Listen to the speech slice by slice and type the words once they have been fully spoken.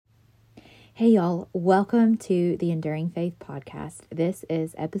Hey y'all, welcome to the Enduring Faith podcast. This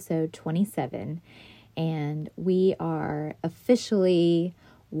is episode 27, and we are officially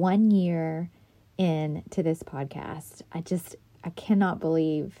 1 year into this podcast. I cannot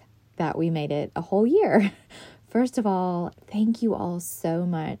believe that we made it a whole year. First of all, thank you all so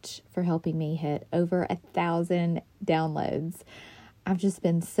much for helping me hit over 1,000 downloads. I've just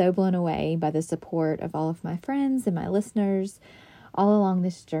been so blown away by the support of all of my friends and my listeners all along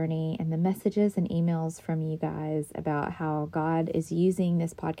this journey, and the messages and emails from you guys about how God is using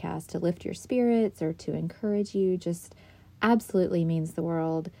this podcast to lift your spirits or to encourage you just absolutely means the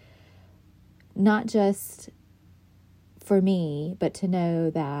world. Not just for me, but to know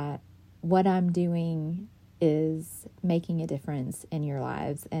that what I'm doing is making a difference in your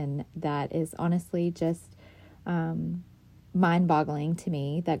lives. And that is honestly just mind-boggling to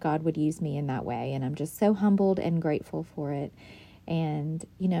me that God would use me in that way. And I'm just so humbled and grateful for it. And,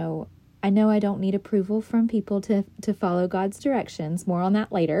 I know I don't need approval from people to follow God's directions. More on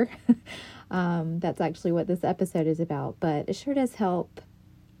that later. That's actually what this episode is about. But it sure does help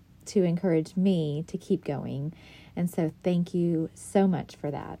to encourage me to keep going. And so thank you so much for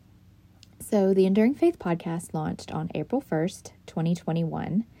that. So the Enduring Faith podcast launched on April 1st,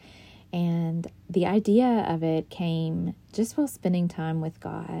 2021. And the idea of it came just while spending time with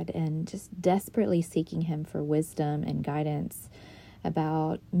God and just desperately seeking Him for wisdom and guidance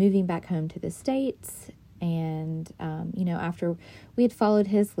about moving back home to the States. And, after we had followed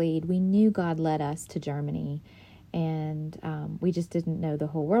His lead, we knew God led us to Germany. And we just didn't know the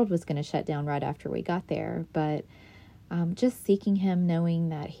whole world was going to shut down right after we got there. But just seeking Him, knowing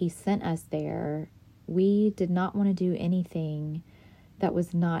that He sent us there, we did not want to do anything that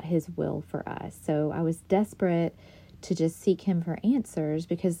was not His will for us. So I was desperate to just seek Him for answers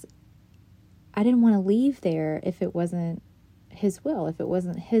because I didn't want to leave there if it wasn't His will, if it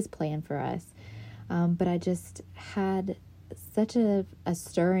wasn't His plan for us. But I just had such a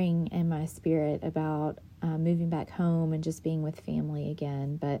stirring in my spirit about moving back home and just being with family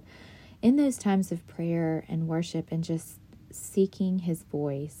again. But in those times of prayer and worship and just seeking His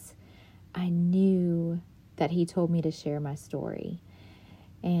voice, I knew that He told me to share my story.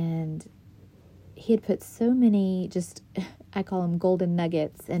 And He had put so many I call them golden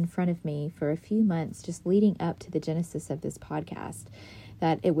nuggets in front of me for a few months, just leading up to the genesis of this podcast,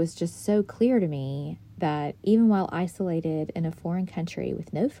 that it was just so clear to me that even while isolated in a foreign country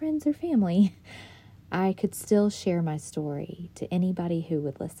with no friends or family, I could still share my story to anybody who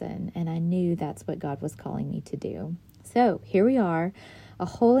would listen. And I knew that's what God was calling me to do. So here we are, a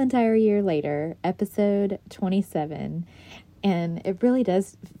whole entire year later, episode 27. And it really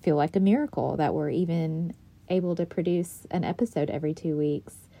does feel like a miracle that we're even able to produce an episode every 2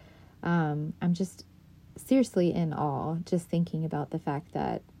 weeks. I'm just seriously in awe, just thinking about the fact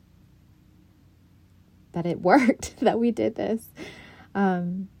that it worked, that we did this.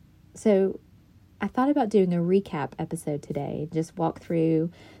 So I thought about doing a recap episode today, just walk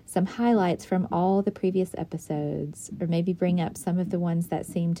through some highlights from all the previous episodes, or maybe bring up some of the ones that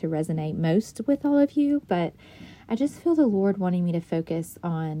seem to resonate most with all of you. But I just feel the Lord wanting me to focus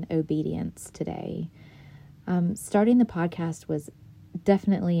on obedience today. Starting the podcast was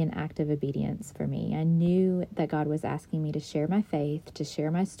definitely an act of obedience for me. I knew that God was asking me to share my faith, to share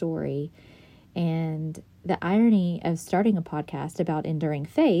my story. And the irony of starting a podcast about enduring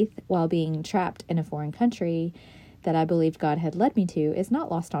faith while being trapped in a foreign country that I believed God had led me to is not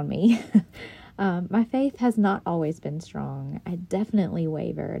lost on me. My faith has not always been strong. I definitely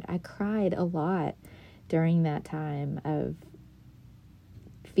wavered. I cried a lot during that time of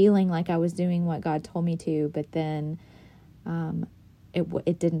feeling like I was doing what God told me to, but then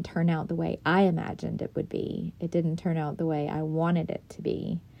it didn't turn out the way I imagined it would be. It didn't turn out the way I wanted it to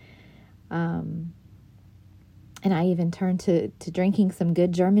be. And I even turned to drinking some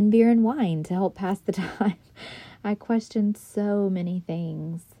good German beer and wine to help pass the time. I questioned so many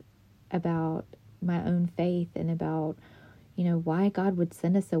things about my own faith and about, why God would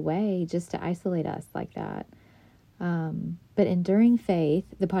send us away just to isolate us like that. But Enduring Faith,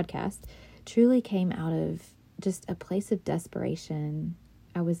 the podcast, truly came out of just a place of desperation.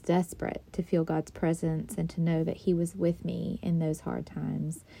 I was desperate to feel God's presence and to know that He was with me in those hard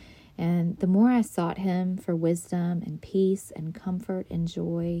times. And the more I sought Him for wisdom and peace and comfort and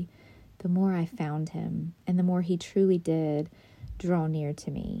joy, the more I found Him, and the more He truly did draw near to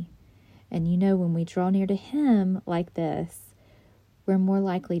me. And when we draw near to Him like this, we're more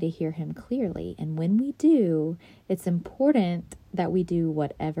likely to hear Him clearly. And when we do, it's important that we do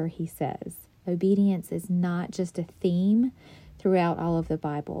whatever He says. Obedience is not just a theme throughout all of the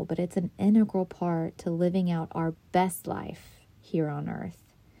Bible, but it's an integral part to living out our best life here on earth.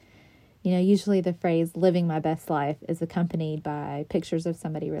 Usually the phrase living my best life is accompanied by pictures of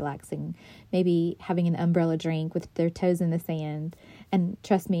somebody relaxing, maybe having an umbrella drink with their toes in the sand. And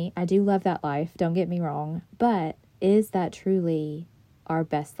trust me, I do love that life, don't get me wrong, but is that truly our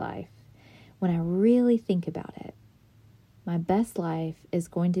best life? When I really think about it, my best life is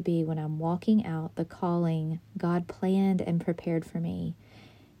going to be when I'm walking out the calling God planned and prepared for me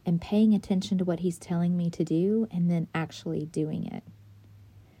and paying attention to what He's telling me to do and then actually doing it.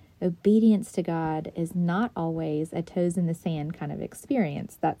 Obedience to God is not always a toes in the sand kind of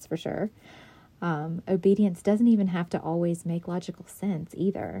experience, that's for sure. Obedience doesn't even have to always make logical sense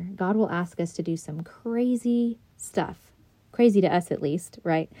either. God will ask us to do some crazy stuff, crazy to us at least,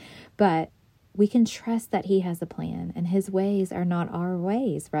 right? But we can trust that He has a plan and His ways are not our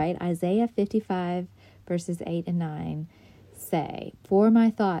ways, right? Isaiah 55 verses 8 and 9 say, "For my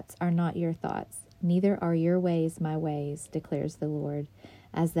thoughts are not your thoughts, neither are your ways my ways, declares the Lord.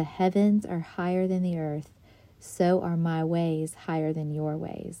 As the heavens are higher than the earth, so are my ways higher than your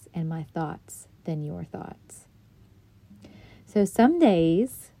ways, and my thoughts than your thoughts." So some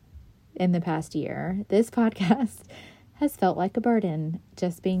days in the past year, this podcast has felt like a burden,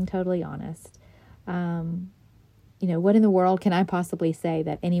 just being totally honest. What in the world can I possibly say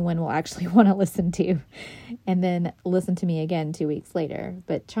that anyone will actually want to listen to and then listen to me again 2 weeks later?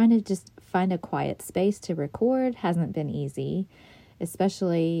 But trying to just find a quiet space to record hasn't been easy,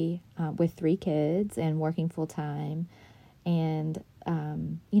 especially with 3 kids and working full time and,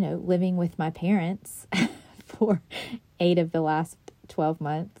 living with my parents for 8 of the last 12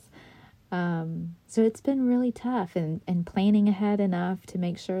 months. So it's been really tough and planning ahead enough to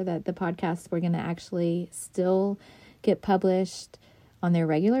make sure that the podcasts were going to actually still get published on their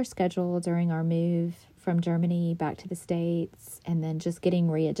regular schedule during our move from Germany back to the States, and then just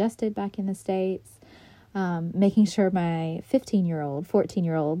getting readjusted back in the States, making sure my 15-year-old,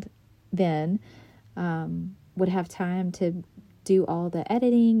 14-year-old then would have time to do all the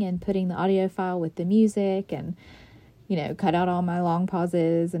editing and putting the audio file with the music and cut out all my long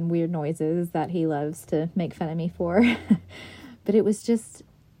pauses and weird noises that he loves to make fun of me for. But it was just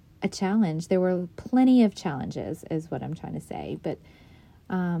a challenge. There were plenty of challenges, is what I'm trying to say. But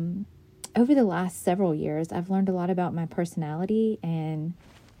over the last several years, I've learned a lot about my personality and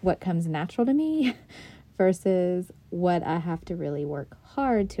what comes natural to me versus what I have to really work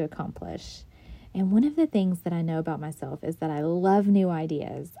hard to accomplish. And one of the things that I know about myself is that I love new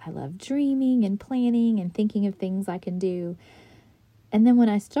ideas. I love dreaming and planning and thinking of things I can do. And then when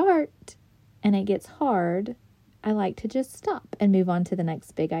I start and it gets hard, I like to just stop and move on to the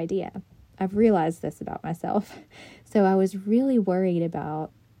next big idea. I've realized this about myself. So I was really worried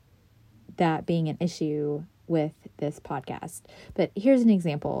about that being an issue with this podcast. But here's an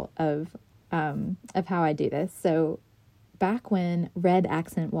example of how I do this. So back when red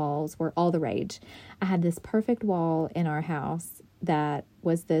accent walls were all the rage, I had this perfect wall in our house that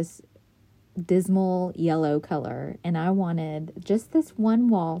was this dismal yellow color, and I wanted just this one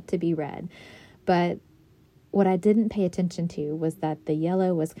wall to be red. But what I didn't pay attention to was that the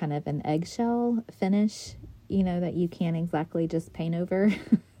yellow was kind of an eggshell finish, that you can't exactly just paint over.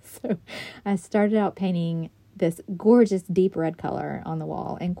 So I started out painting this gorgeous deep red color on the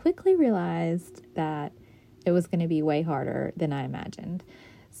wall and quickly realized that it was going to be way harder than I imagined.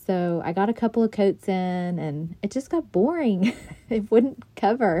 So I got a couple of coats in and it just got boring. It wouldn't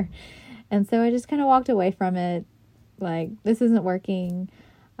cover. And so I just kind of walked away from it. Like, this isn't working.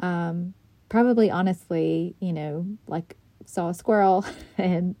 Probably honestly, saw a squirrel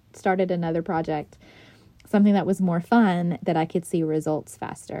and started another project, something that was more fun, that I could see results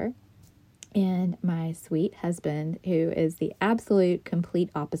faster. And my sweet husband, who is the absolute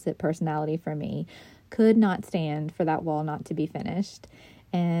complete opposite personality from me, could not stand for that wall not to be finished.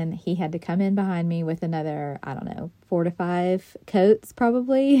 And he had to come in behind me with another, 4 to 5 coats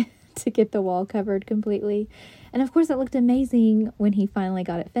probably to get the wall covered completely. And of course it looked amazing when he finally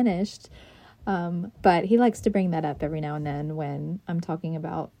got it finished. But he likes to bring that up every now and then when I'm talking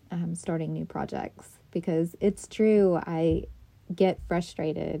about starting new projects, because it's true. I get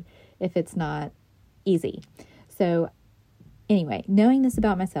frustrated if it's not easy. So anyway, knowing this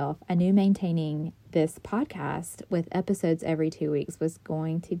about myself, I knew maintaining this podcast with episodes every 2 weeks was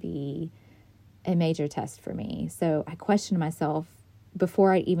going to be a major test for me. So I questioned myself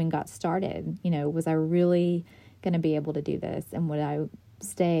before I even got started. Was I really going to be able to do this? And would I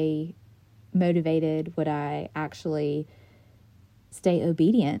stay motivated? Would I actually stay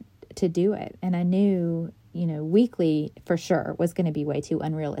obedient to do it? And I knew, weekly for sure was going to be way too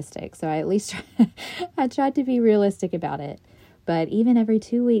unrealistic. So I at least I tried to be realistic about it. But even every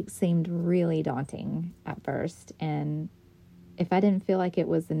 2 weeks seemed really daunting at first. And if I didn't feel like it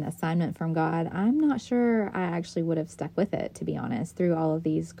was an assignment from God, I'm not sure I actually would have stuck with it, to be honest, through all of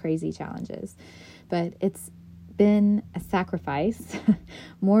these crazy challenges. But it's been a sacrifice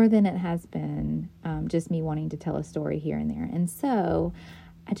more than it has been just me wanting to tell a story here and there. And so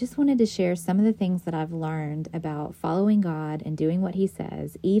I just wanted to share some of the things that I've learned about following God and doing what He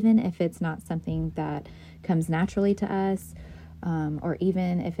says, even if it's not something that comes naturally to us, or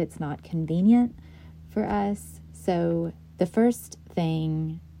even if it's not convenient for us. So the first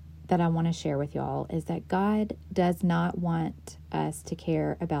thing that I want to share with y'all is that God does not want us to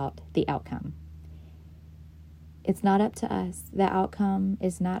care about the outcome. It's not up to us. The outcome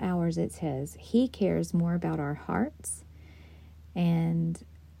is not ours, it's His. He cares more about our hearts. And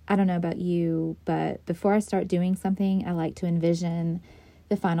I don't know about you, but before I start doing something, I like to envision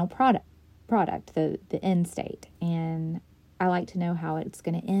the final product, the end state. And I like to know how it's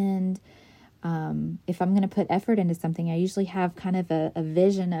going to end. If I'm going to put effort into something, I usually have kind of a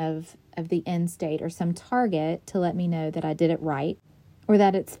vision of the end state or some target to let me know that I did it right or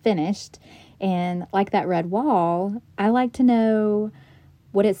that it's finished. And like that red wall, I like to know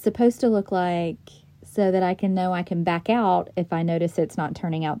what it's supposed to look like so that I can know I can back out if I notice it's not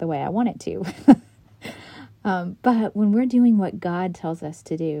turning out the way I want it to. But when we're doing what God tells us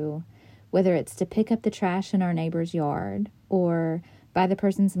to do, whether it's to pick up the trash in our neighbor's yard or buy the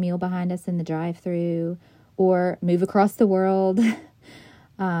person's meal behind us in the drive-thru or move across the world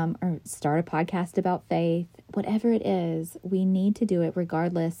or start a podcast about faith, whatever it is, we need to do it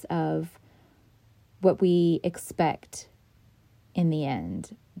regardless of what we expect in the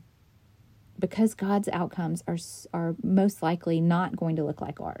end, because God's outcomes are most likely not going to look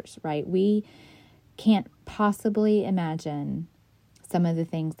like ours, right? We can't possibly imagine some of the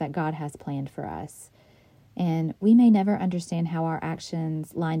things that God has planned for us. And we may never understand how our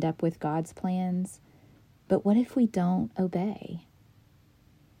actions lined up with God's plans, but what if we don't obey?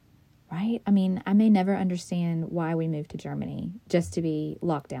 Right? I mean, I may never understand why we moved to Germany just to be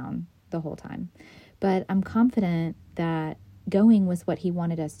locked down the whole time. But I'm confident that going was what He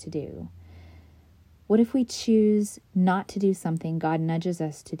wanted us to do. What if we choose not to do something God nudges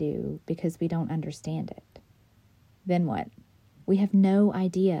us to do because we don't understand it? Then what? We have no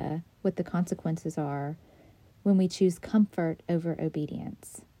idea what the consequences are when we choose comfort over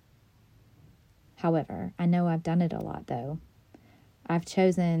obedience. However, I know I've done it a lot, though. I've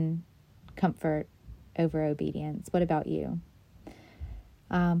chosen comfort over obedience. What about you?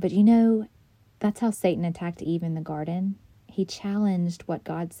 But you know, that's how Satan attacked Eve in the garden. He challenged what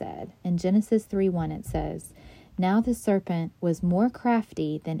God said. In Genesis 3:1 it says, "Now the serpent was more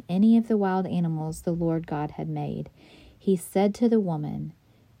crafty than any of the wild animals the Lord God had made. He said to the woman,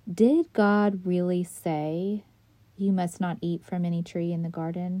 'Did God really say you must not eat from any tree in the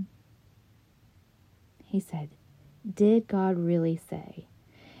garden?'" He said, "Did God really say?"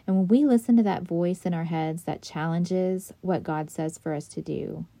 And when we listen to that voice in our heads that challenges what God says for us to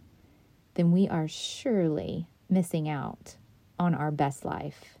do, then we are surely missing out on our best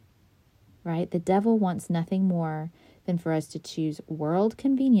life, right? The devil wants nothing more than for us to choose world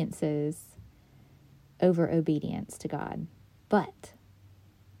conveniences over obedience to God. But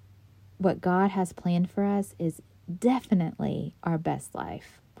what God has planned for us is definitely our best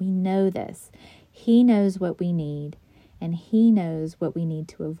life. We know this. He knows what we need, and He knows what we need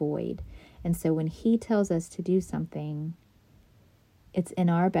to avoid. And so when He tells us to do something, it's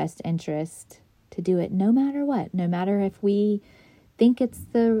in our best interest to do it no matter what, no matter if we think it's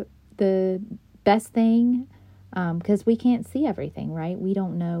the best thing, because we can't see everything, right? We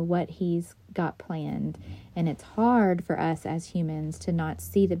don't know what He's got planned. And it's hard for us as humans to not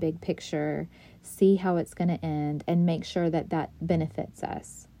see the big picture, see how it's going to end, and make sure that that benefits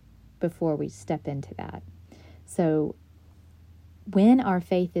us before we step into that. So when our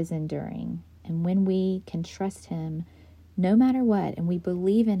faith is enduring and when we can trust Him no matter what, and we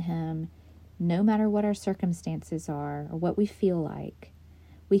believe in Him no matter what our circumstances are or what we feel like,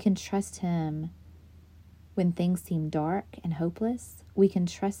 we can trust Him when things seem dark and hopeless. We can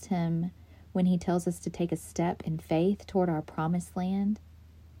trust Him when He tells us to take a step in faith toward our promised land,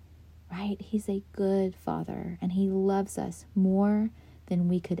 right? He's a good Father, and He loves us more than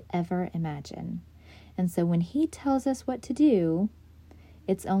we could ever imagine. And so when He tells us what to do,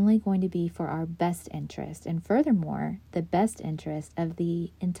 it's only going to be for our best interest, and furthermore, the best interest of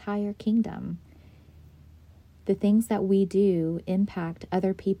the entire kingdom. The things that we do impact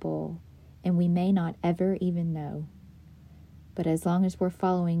other people, and we may not ever even know. But as long as we're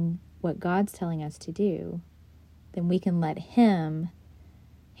following what God's telling us to do, then we can let Him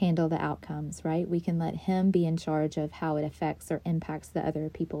handle the outcomes, right? We can let Him be in charge of how it affects or impacts the other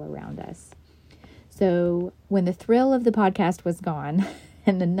people around us. So when the thrill of the podcast was gone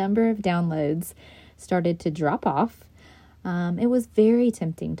and the number of downloads started to drop off, it was very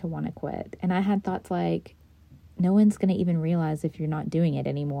tempting to want to quit. And I had thoughts like, no one's going to even realize if you're not doing it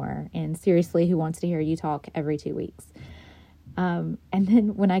anymore. And seriously, who wants to hear you talk every 2 weeks? And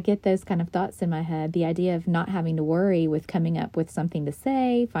then when I get those kind of thoughts in my head, the idea of not having to worry with coming up with something to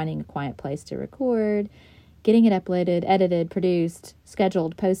say, finding a quiet place to record, getting it uploaded, edited, produced,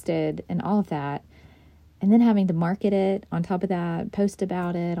 scheduled, posted, and all of that, and then having to market it on top of that, post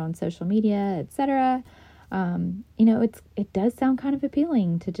about it on social media, etc. It does sound kind of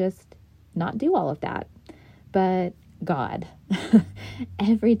appealing to just not do all of that. But God,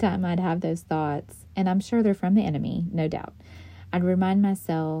 every time I'd have those thoughts, and I'm sure they're from the enemy, no doubt, I'd remind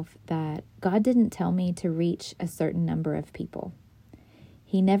myself that God didn't tell me to reach a certain number of people.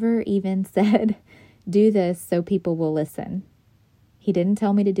 He never even said, do this so people will listen. He didn't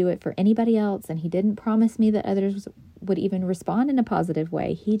tell me to do it for anybody else, and he didn't promise me that others would even respond in a positive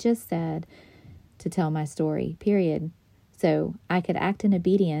way. He just said to tell my story, period. So I could act in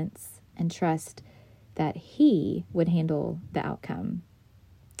obedience and trust that he would handle the outcome.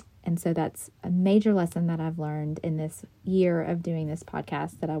 And so that's a major lesson that I've learned in this year of doing this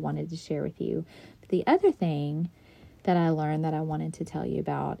podcast that I wanted to share with you. But the other thing that I learned that I wanted to tell you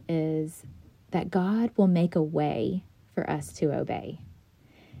about is that God will make a way for us to obey.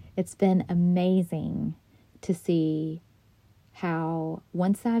 It's been amazing to see how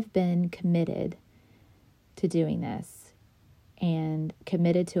once I've been committed to doing this and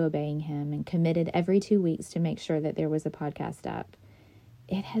committed to obeying him and committed every 2 weeks to make sure that there was a podcast up,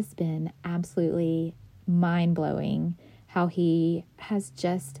 it has been absolutely mind-blowing how he has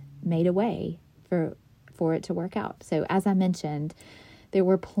just made a way for it to work out. So as I mentioned, there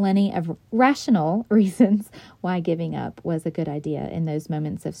were plenty of rational reasons why giving up was a good idea in those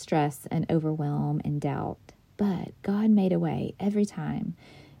moments of stress and overwhelm and doubt. But God made a way every time.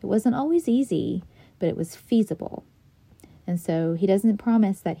 It wasn't always easy, but it was feasible. And so he doesn't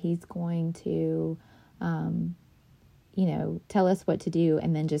promise that he's going to, tell us what to do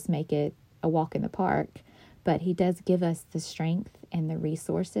and then just make it a walk in the park. But he does give us the strength and the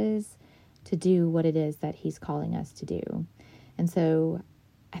resources to do what it is that he's calling us to do. And so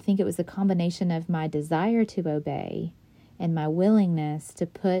I think it was a combination of my desire to obey and my willingness to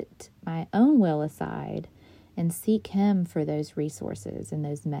put my own will aside and seek him for those resources and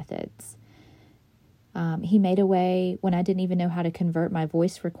those methods. He made a way when I didn't even know how to convert my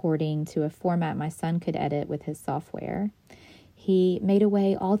voice recording to a format my son could edit with his software. He made a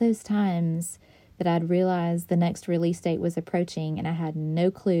way all those times that I'd realized the next release date was approaching and I had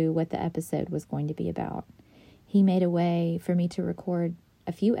no clue what the episode was going to be about. He made a way for me to record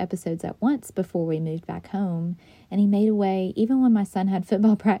a few episodes at once before we moved back home, and he made a way even when my son had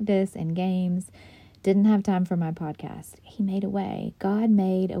football practice and games, didn't have time for my podcast. He made a way. God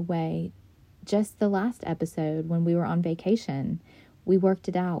made a way. Just the last episode when we were on vacation, we worked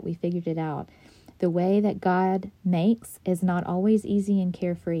it out. We figured it out. The way that God makes is not always easy and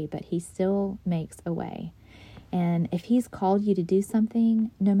carefree, but he still makes a way. And if he's called you to do something,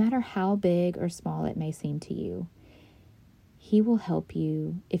 no matter how big or small it may seem to you, he will help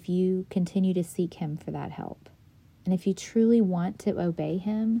you if you continue to seek him for that help. And if you truly want to obey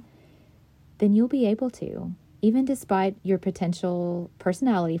him, then you'll be able to, even despite your potential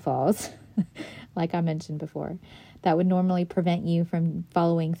personality flaws, like I mentioned before, that would normally prevent you from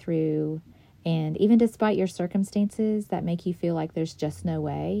following through. And even despite your circumstances that make you feel like there's just no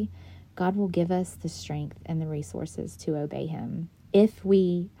way, God will give us the strength and the resources to obey him if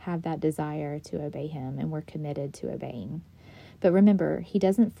we have that desire to obey him and we're committed to obeying. But remember, he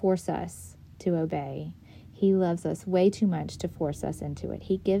doesn't force us to obey. He loves us way too much to force us into it.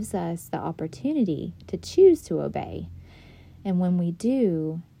 He gives us the opportunity to choose to obey. And when we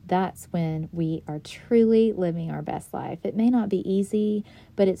do, that's when we are truly living our best life. It may not be easy,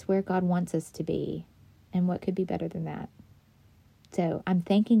 but it's where God wants us to be. And what could be better than that? So I'm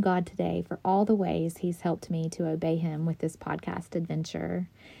thanking God today for all the ways he's helped me to obey him with this podcast adventure.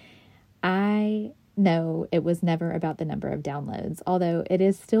 I know it was never about the number of downloads, although it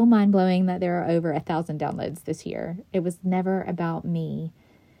is still mind-blowing that there are over 1,000 downloads this year. It was never about me,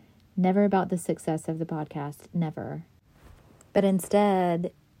 never about the success of the podcast, never. But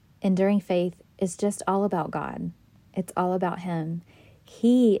instead, Enduring Faith is just all about God. It's all about him.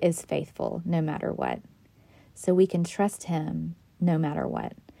 He is faithful no matter what. So we can trust him no matter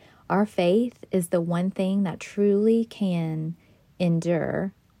what. Our faith is the one thing that truly can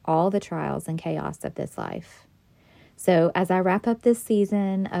endure all the trials and chaos of this life. So as I wrap up this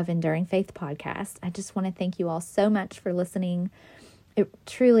season of Enduring Faith podcast, I just want to thank you all so much for listening. It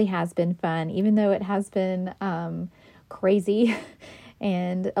truly has been fun, even though it has been crazy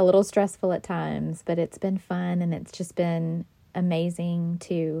and a little stressful at times, but it's been fun, and it's just been amazing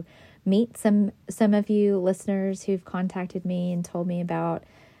to meet some of you listeners who've contacted me and told me about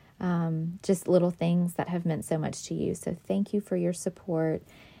just little things that have meant so much to you. So thank you for your support,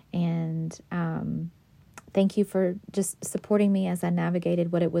 and thank you for just supporting me as I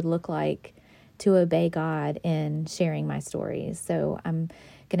navigated what it would look like to obey God in sharing my stories. So I'm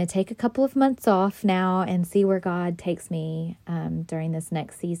going to take a couple of months off now and see where God takes me during this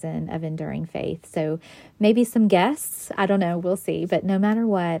next season of Enduring Faith. So maybe some guests, I don't know, we'll see. But no matter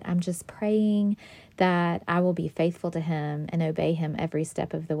what, I'm just praying that I will be faithful to Him and obey Him every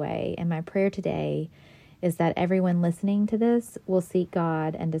step of the way. And my prayer today is that everyone listening to this will seek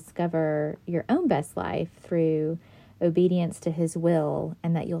God and discover your own best life through obedience to His will,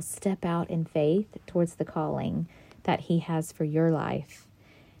 and that you'll step out in faith towards the calling that He has for your life,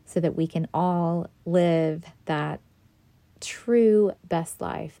 so that we can all live that true best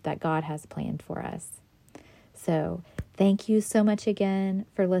life that God has planned for us. So thank you so much again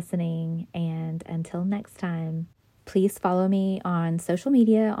for listening, and until next time, please follow me on social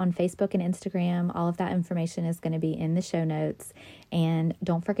media, on Facebook and Instagram. All of that information is going to be in the show notes. And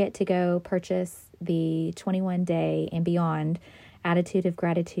don't forget to go purchase the 21-day and beyond Attitude of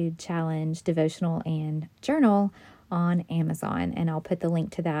Gratitude Challenge devotional and journal on Amazon. And I'll put the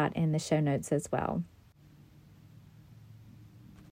link to that in the show notes as well.